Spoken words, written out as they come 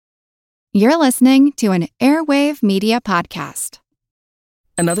You're listening to an Airwave Media Podcast.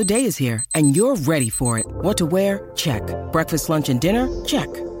 Another day is here, and you're ready for it. What to wear? Check. Breakfast, lunch, and dinner? Check.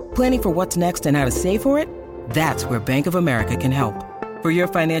 Planning for what's next and how to save for it? That's where Bank of America can help. For your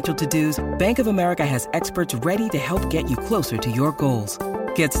financial to-dos, Bank of America has experts ready to help get you closer to your goals.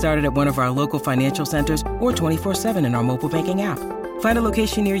 Get started at one of our local financial centers or 24/7 in our mobile banking app. Find a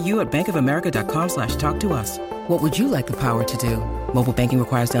location near you at bankofamerica.com/talktous. What would you like the power to do? Mobile banking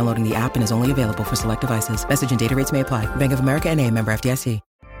requires downloading the app and is only available for select devices. Message and data rates may apply. Bank of America N.A., member FDIC.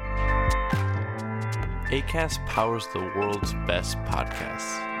 Acast powers the world's best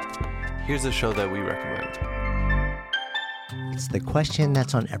podcasts. Here's a show that we recommend. It's the question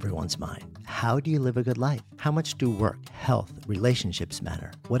that's on everyone's mind. How do you live a good life? How much do work, health, relationships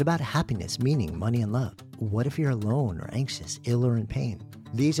matter? What about happiness, meaning, money, and love? What if you're alone or anxious, ill or in pain?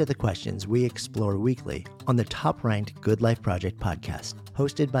 These are the questions we explore weekly on the top-ranked Good Life Project podcast,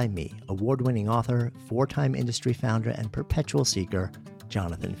 hosted by me, award-winning author, four-time industry founder, and perpetual seeker,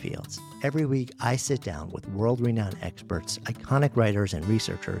 Jonathan Fields. Every week, I sit down with world-renowned experts, iconic writers, and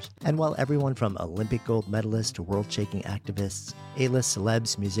researchers, and while everyone from Olympic gold medalists to world-shaking activists, A-list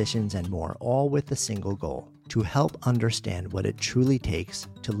celebs, musicians, and more, all with a single goal: to help understand what it truly takes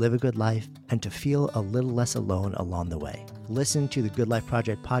to live a good life and to feel a little less alone along the way. Listen to the Good Life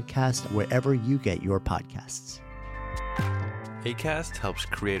Project podcast wherever you get your podcasts. Acast helps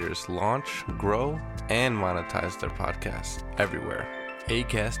creators launch, grow, and monetize their podcasts everywhere.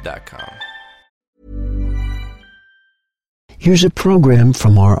 Acast.com. Here's a program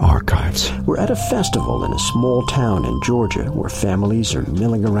from our archives. We're at a festival in a small town in Georgia where families are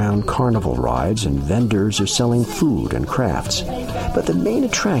milling around carnival rides and vendors are selling food and crafts. But the main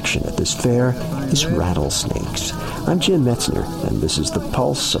attraction at this fair is rattlesnakes. I'm Jim Metzner, and this is the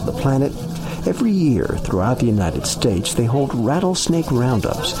Pulse of the Planet. Every year throughout the United States, they hold rattlesnake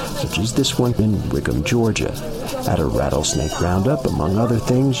roundups, such as this one in Wickham, Georgia. At a rattlesnake roundup, among other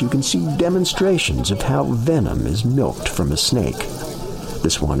things, you can see demonstrations of how venom is milked from a snake.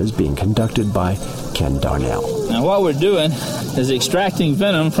 This one is being conducted by Ken Darnell. Now what we're doing is extracting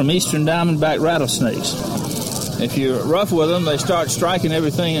venom from eastern diamondback rattlesnakes. If you're rough with them, they start striking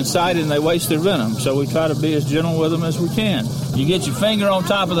everything in sight and they waste their venom. So we try to be as gentle with them as we can. You get your finger on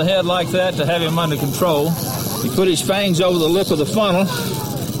top of the head like that to have him under control. You put his fangs over the lip of the funnel.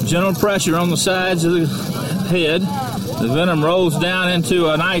 Gentle pressure on the sides of the head. The venom rolls down into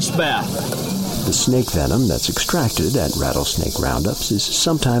an ice bath. The snake venom that's extracted at rattlesnake roundups is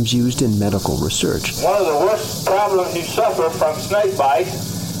sometimes used in medical research. One of the worst problems you suffer from snake bite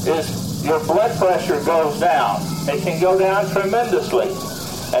is your blood pressure goes down. It can go down tremendously.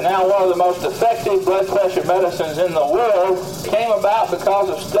 And now one of the most effective blood pressure medicines in the world came about because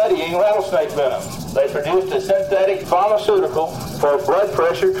of studying rattlesnake venom. They produced a synthetic pharmaceutical for blood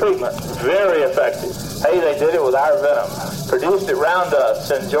pressure treatment. Very effective. Hey, they did it with our venom. Produced at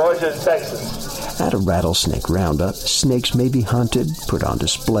roundups in Georgia and Texas. At a rattlesnake roundup, snakes may be hunted, put on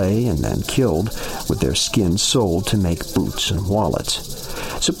display, and then killed, with their skins sold to make boots and wallets.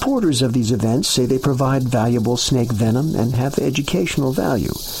 Supporters of these events say they provide valuable snake venom and have educational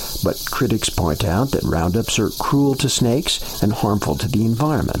value. But critics point out that roundups are cruel to snakes and harmful to the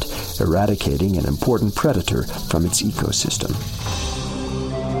environment, eradicating an important predator from its ecosystem.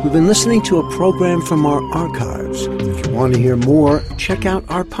 We've been listening to a program from our archives. If you want to hear more, check out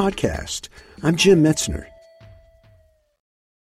our podcast. I'm Jim Metzner.